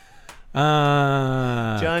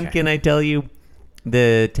John, Okay. can I tell you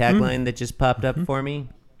the tagline that just popped up for me?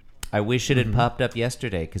 I wish it had popped up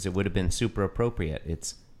yesterday because it would have been super appropriate.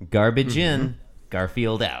 It's garbage in,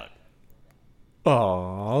 Garfield out.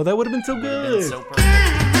 Oh, that would have been so Would have been good. so perfect.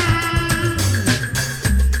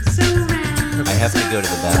 I have to go to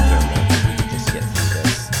the bathroom. Though. We can just get through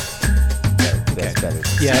this. That's better.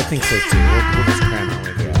 Than Yeah, I think so too. We'll just cram our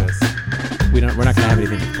way through this. We're not going to have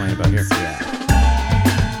anything to complain about here.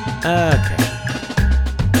 Okay.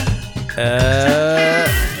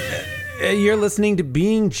 You're listening to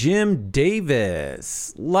Being Jim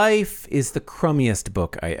Davis. Life is the crummiest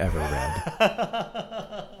book I ever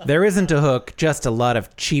read. There isn't a hook, just a lot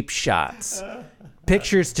of cheap shots.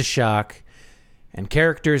 Pictures to shock, and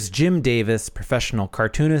characters Jim Davis, professional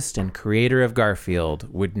cartoonist and creator of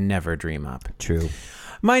Garfield, would never dream up. True.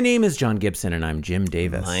 My name is John Gibson, and I'm Jim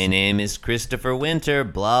Davis. My name is Christopher Winter,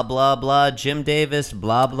 blah, blah, blah, Jim Davis,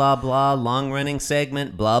 blah, blah, blah, long-running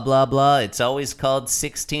segment, blah, blah, blah. It's always called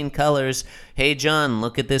 16 Colors. Hey, John,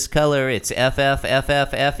 look at this color. It's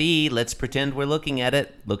FFFFFE. Let's pretend we're looking at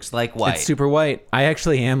it. Looks like white. It's super white. I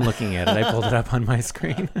actually am looking at it. I pulled it up on my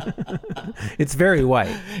screen. It's very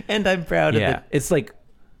white. And I'm proud of Yeah, it. it's like...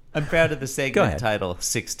 I'm proud of the Go segment ahead. title,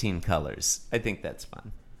 16 Colors. I think that's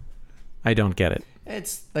fun. I don't get it.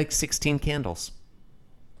 It's like 16 candles.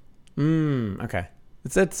 Okay.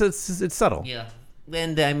 It's subtle. Yeah.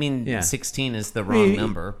 And I mean, Yeah. 16 is the wrong You-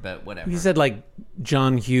 number, but whatever. You said like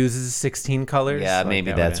John Hughes' 16 colors? Yeah, Like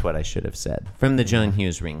maybe that that's would- what I should have said. From the John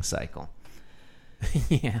Hughes ring cycle.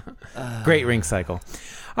 Yeah. Great ring cycle.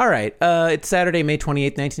 All right. It's Saturday, May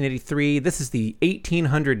 28th, 1983. This is the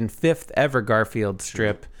 1805th ever Garfield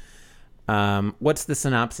strip. What's the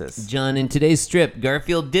synopsis? John, in today's strip,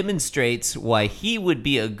 Garfield demonstrates why he would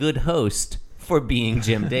be a good host for being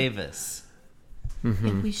Jim Davis.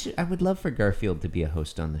 And I would love for Garfield to be a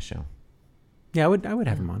host on the show. Yeah, I would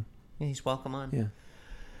have him on. Yeah, he's welcome on.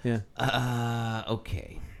 Yeah.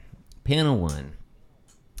 Okay. Panel 1.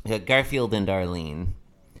 Garfield and Arlene.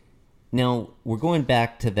 Now, we're going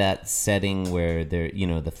back to that setting where they're,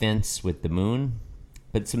 the fence with the moon.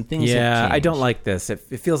 But some things have Yeah, changed. I don't like this. It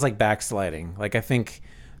feels like backsliding. Like, I think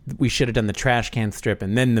we should have done the trash can strip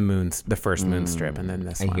and then the first moon strip and then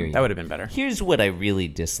this I one. hear you. That would have been better. Here's what I really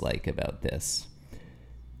dislike about this.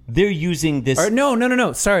 They're using this... Or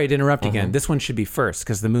no. Sorry to interrupt again. This one should be first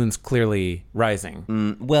because the moon's clearly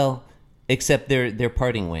rising. Well, except they're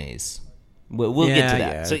parting ways. We'll get to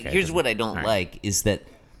that. Yeah, So okay, here's then. what I don't All right. like is that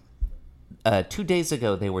 2 days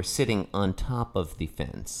ago they were sitting on top of the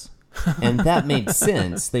fence. And that made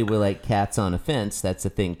sense. They were like cats on a fence. That's a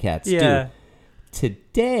thing cats Yeah. do.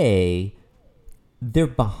 Today, they're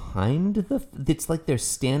behind it's like they're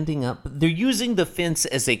standing up. They're using the fence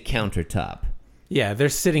as a countertop. Yeah, they're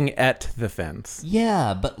sitting at the fence.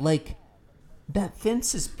 Yeah, but like that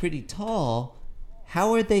fence is pretty tall.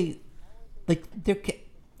 How are they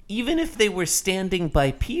even if they were standing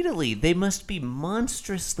bipedally, they must be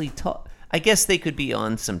monstrously tall. I guess they could be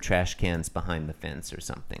on some trash cans behind the fence or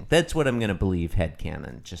something. That's what I'm going to believe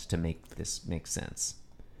headcanon, just to make this make sense.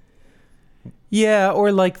 Yeah,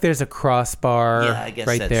 or like there's a crossbar Yeah, I guess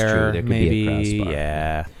right that's there. true. There could maybe. be a crossbar.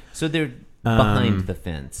 Yeah. So they're behind the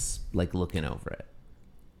fence, like looking over it.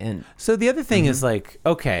 And So the other thing is like,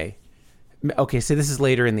 okay, so this is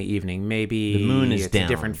later in the evening. Maybe The moon is it's down, a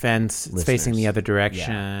different fence. It's facing the listeners. other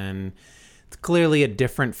direction. It's clearly a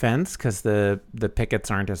different fence because the pickets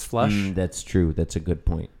aren't as flush. that's true. That's a good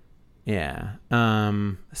point. Yeah.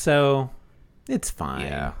 So it's fine.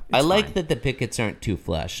 Yeah. It's I like fine. that the pickets aren't too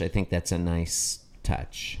flush. I think that's a nice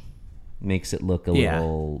touch. Makes it look a Yeah.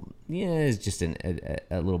 little, it's just a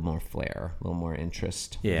little more flair, a little more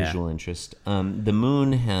interest, Yeah. visual interest. The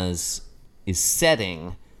moon is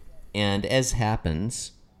setting, and as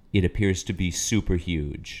happens, it appears to be super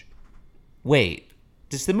huge. Wait,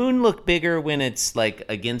 does the moon look bigger when it's like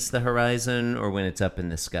against the horizon or when it's up in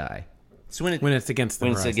the sky? So when When it's against the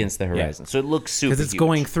horizon. it's against the Yeah. horizon, so it looks super. Because it's huge.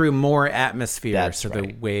 going through more atmosphere, That's so the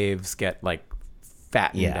right. waves get like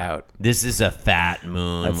fattened out. This is a fat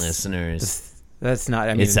moon, That's- listeners. That's not.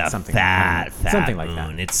 I mean, It's a something, fat something like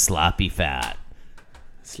moon. that. It's sloppy fat.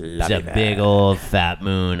 Sloppy It's a fat. big old fat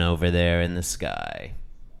moon over there in the sky.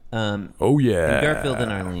 Oh yeah. And Garfield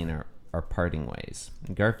and Arlene are parting ways.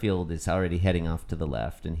 Garfield is already heading off to the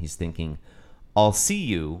left, and he's thinking, "I'll see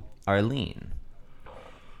you, Arlene."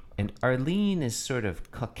 And Arlene is sort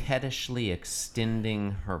of coquettishly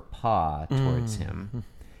extending her paw towards him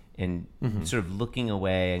and sort of looking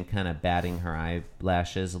away and kind of batting her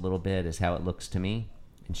eyelashes a little bit is how it looks to me.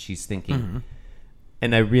 And she's thinking,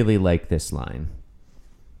 and I really like this line.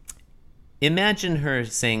 Imagine her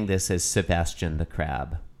saying this as Sebastian the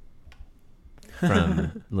Crab.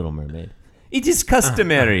 from Little Mermaid. It is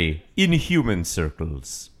customary in human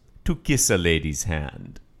circles to kiss a lady's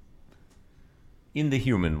hand. In the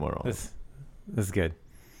human world. That's good.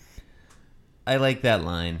 I like that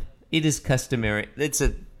line. It is customary.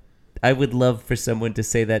 I would love for someone to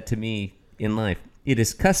say that to me in life. It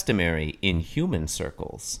is customary in human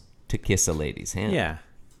circles to kiss a lady's hand. Yeah.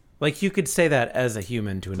 Like you could say that as a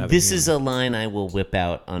human to another This human. is a line I will whip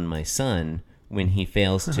out on my son when he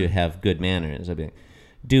fails to have good manners. I'll be like,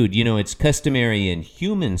 dude, it's customary in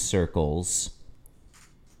human circles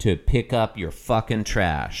to pick up your fucking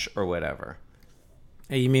trash or whatever.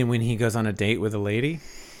 Hey, you mean when he goes on a date with a lady?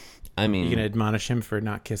 I mean, You can admonish him for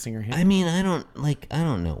not kissing her hand? I mean, I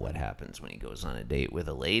don't know what happens when he goes on a date with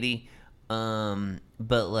a lady. But I'm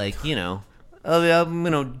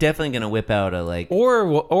definitely gonna whip out a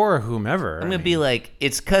Or whomever. I'm gonna be like,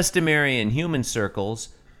 it's customary in human circles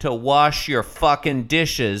to wash your fucking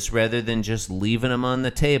dishes rather than just leaving them on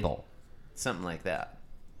the table. Something like that.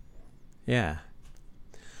 Yeah.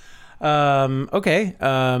 Okay.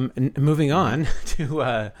 Moving on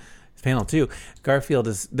to panel 2. Garfield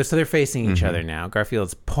is... So they're facing each other now.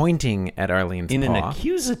 Garfield's pointing at Arlene's In paw. an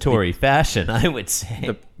accusatory fashion, I would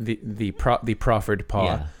say. The proffered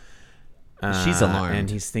paw. Yeah. She's alarmed. And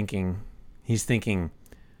he's thinking,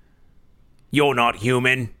 you're not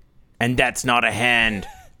human, and that's not a hand.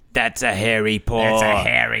 That's a hairy paw. That's a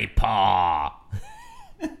hairy paw.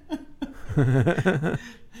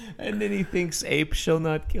 And then he thinks ape shall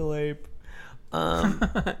not kill ape.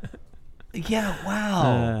 Yeah,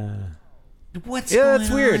 wow. What's going on?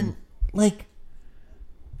 that's weird. Like,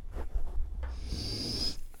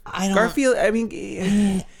 I don't... Garfield,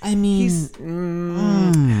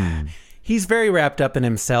 he's very wrapped up in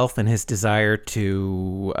himself and his desire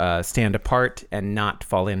to stand apart and not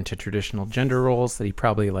fall into traditional gender roles that he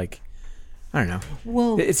probably, I don't know.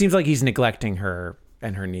 Well, It seems like he's neglecting her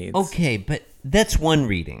and her needs. okay, but that's one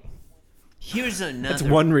reading. Here's another... That's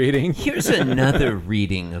one reading. Here's another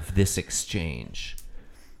reading of this exchange.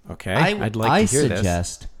 Okay, I'd like to hear this. I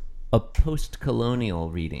suggest a post-colonial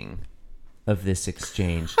reading of this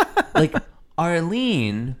exchange. Like,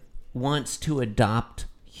 Arlene wants to adopt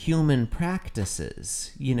human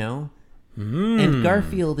practices, And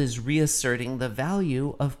Garfield is reasserting the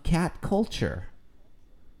value of cat culture.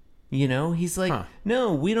 He's like,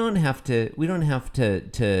 no, we don't have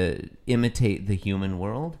to imitate the human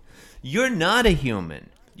world. You're not a human.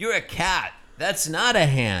 You're a cat. That's not a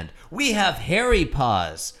hand. We have hairy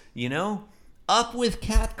paws, Up with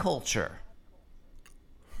cat culture.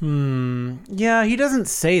 Yeah, he doesn't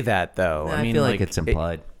say that, though. I feel like it's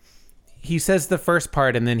implied. He says the first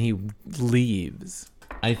part and then he leaves.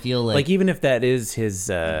 I feel like Even if that is his,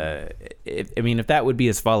 if that would be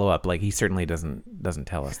his follow-up, he certainly doesn't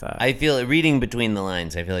tell us that. I feel, reading between the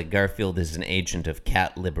lines, I feel like Garfield is an agent of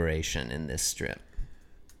cat liberation in this strip.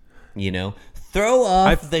 Throw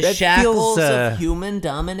off the shackles of human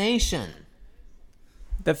domination.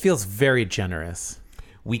 That feels very generous.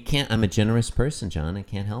 We can't... I'm a generous person, John. I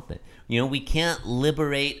can't help it. We can't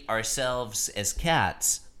liberate ourselves as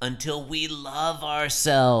cats until we love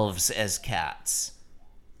ourselves as cats.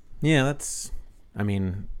 Yeah, that's... I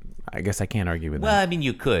guess I can't argue with Well, that.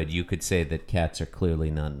 you could say that cats are clearly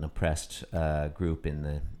not an oppressed group in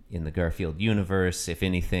the Garfield universe. If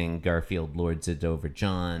anything, Garfield lords it over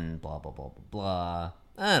John, blah, blah, blah, blah, blah.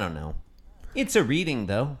 I don't know. It's a reading,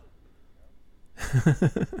 though.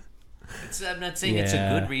 I'm not saying it's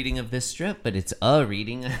a good reading of this strip, but it's a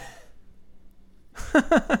reading.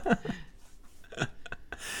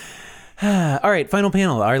 All right, final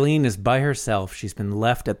panel. Arlene is by herself. She's been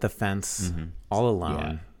left at the fence all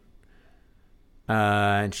alone.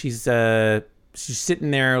 Yeah. And she's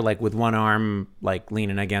sitting there with one arm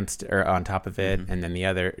leaning against or on top of it, and then the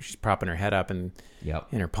other she's propping her head up and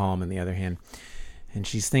in her palm in the other hand, and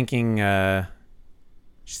she's thinking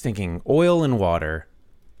oil and water,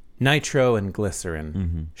 nitro and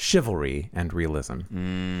glycerin, chivalry and realism.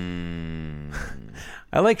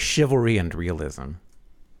 I like chivalry and realism.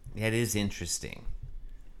 That is interesting.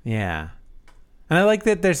 Yeah, and I like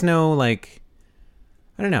that there's no I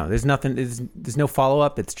don't know. There's nothing. There's no follow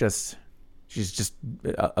up. It's just she's just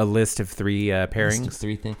a list of 3 pairings. List of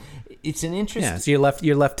 3 things. It's an interesting. Yeah, so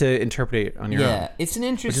you're left to interpret it on your own. Yeah, it's an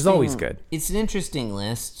interesting. Which is always good. It's an interesting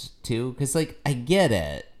list too, because I get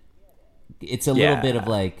it. It's a little bit of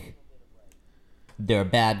they're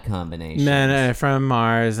bad combinations. Men are from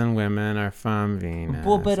Mars and women are from Venus.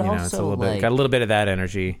 Well, but also it's a little bit, got a little bit of that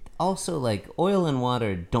energy. Also, oil and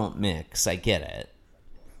water don't mix. I get it.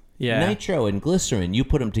 Yeah. Nitro and glycerin, you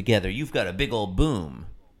put them together, you've got a big old boom.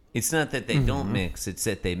 It's not that they don't mix; it's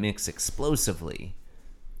that they mix explosively.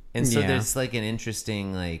 And so Yeah. there's like an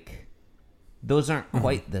interesting, like, those aren't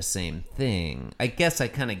quite the same thing. I guess I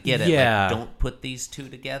kind of get it. Yeah. Like, don't put these two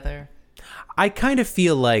together. I kind of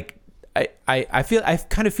feel like I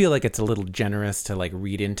kind of feel like it's a little generous to like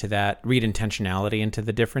read intentionality into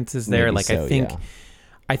the differences there. Maybe Like so, yeah.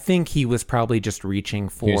 I think he was probably just reaching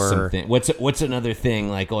Here's for something. What's another thing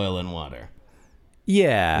like oil and water?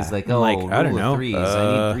 yeah. It's like, I rule don't of know. threes.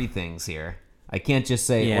 I need 3 things here. I can't just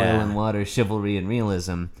say Yeah. oil and water, chivalry and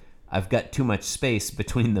realism. I've got too much space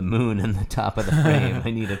between the moon and the top of the frame.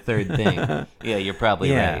 I need a third thing. Yeah, you're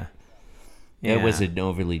probably right. Yeah. It was an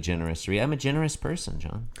overly generous read. I'm a generous person,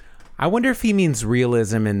 John. I wonder if he means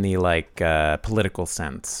realism in the like political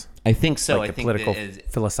sense. I think so. Like I the think political,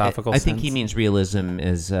 philosophical I think he sense? means realism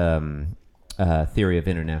as theory of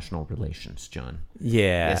international relations, John.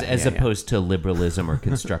 Yeah. As opposed to liberalism or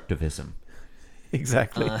constructivism.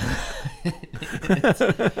 Exactly.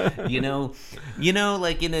 You know,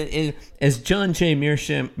 like as John J.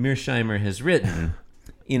 Mearsheimer has written,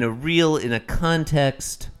 in a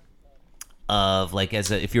context of like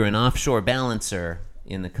if you're an offshore balancer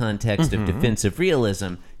in the context of defensive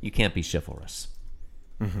realism, you can't be chivalrous.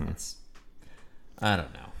 I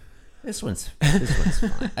don't know. This one's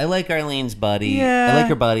fine. I like Arlene's body. Yeah, I like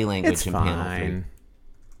her body language it's in panel 3. fine.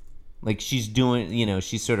 Like she's doing,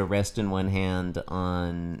 she's sort of resting one hand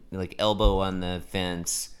on, like elbow on the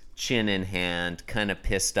fence, chin in hand, kind of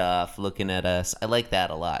pissed off, looking at us. I like that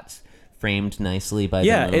a lot. Framed nicely by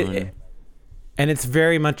the moon. And it's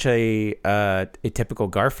very much a typical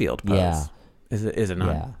Garfield pose. Yeah. Is it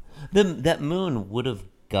not? Yeah. That moon would have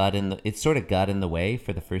it sort of got in the way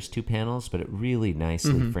for the first 2 panels, but it really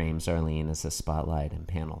nicely frames Arlene as a spotlight in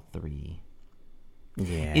panel 3.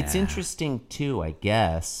 Yeah. It's interesting too, I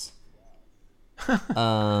guess.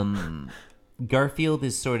 Garfield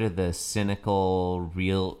is sort of the cynical,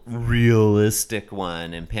 realistic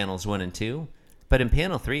one in panels 1 and 2, but in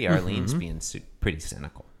panel 3, Arlene's being pretty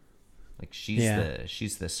cynical. Like she's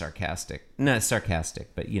the sarcastic, not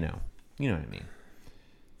sarcastic, but you know what I mean.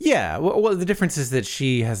 Yeah. Well, the difference is that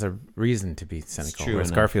she has a reason to be cynical, true whereas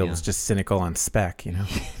enough, Garfield yeah. is just cynical on spec.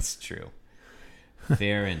 It's true.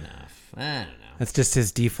 Fair enough. I don't know. That's just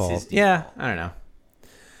his default. It's his Yeah. I don't know.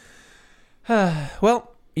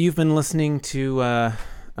 Well, you've been listening to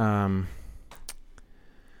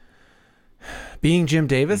Being Jim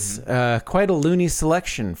Davis. Quite a loony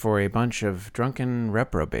selection for a bunch of drunken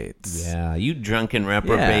reprobates. Yeah, you drunken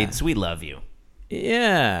reprobates, we love you.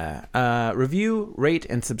 Yeah. Review, rate,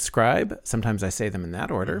 and subscribe. Sometimes I say them in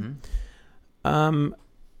that order.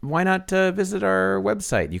 Why not visit our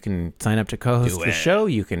website? You can sign up to co-host the show.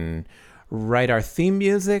 You can write our theme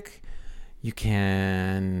music. You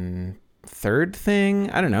can... Third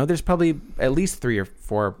thing? I don't know. There's probably at least 3 or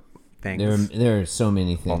 4 things. There are so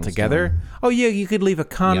many things altogether. John. Oh, yeah. You could leave a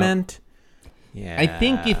comment. Yep. Yeah. I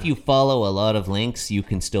think if you follow a lot of links, you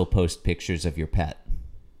can still post pictures of your pet.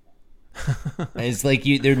 It's like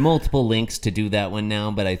there are multiple links to do that one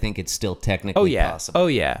now, but I think it's still technically possible. Oh,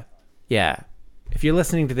 yeah. Yeah. If you're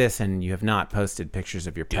listening to this and you have not posted pictures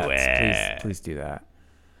of your pets, please do that.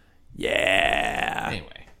 Yeah. Anyway.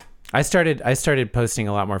 I started posting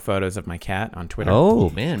a lot more photos of my cat on Twitter. Oh,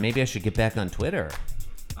 man. Maybe I should get back on Twitter.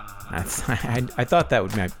 I thought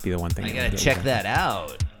that might be the one thing. I gotta check that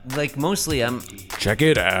out. Like, mostly Check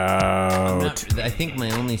it out. I think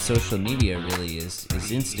my only social media really is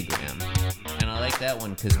Instagram. And I like that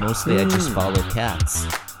one because mostly I just follow cats.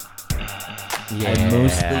 Yeah. I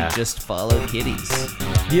mostly just follow kitties.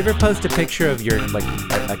 Do you ever post a picture of your like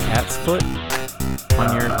a cat's foot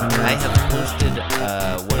on your? I have posted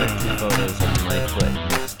 1 or 2 photos of my foot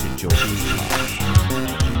next to George's paw.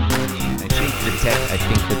 I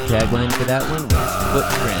think the tagline for that one was Foot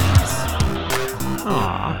Friends.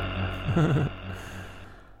 Aww.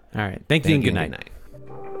 All right. Thank you and good night.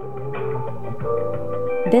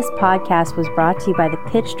 This podcast was brought to you by the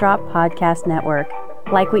Pitch Drop Podcast Network.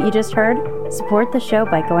 Like what you just heard? Support the show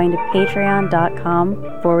by going to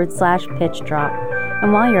patreon.com/Pitch Drop.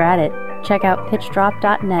 And while you're at it, check out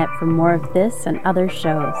pitchdrop.net for more of this and other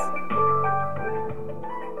shows.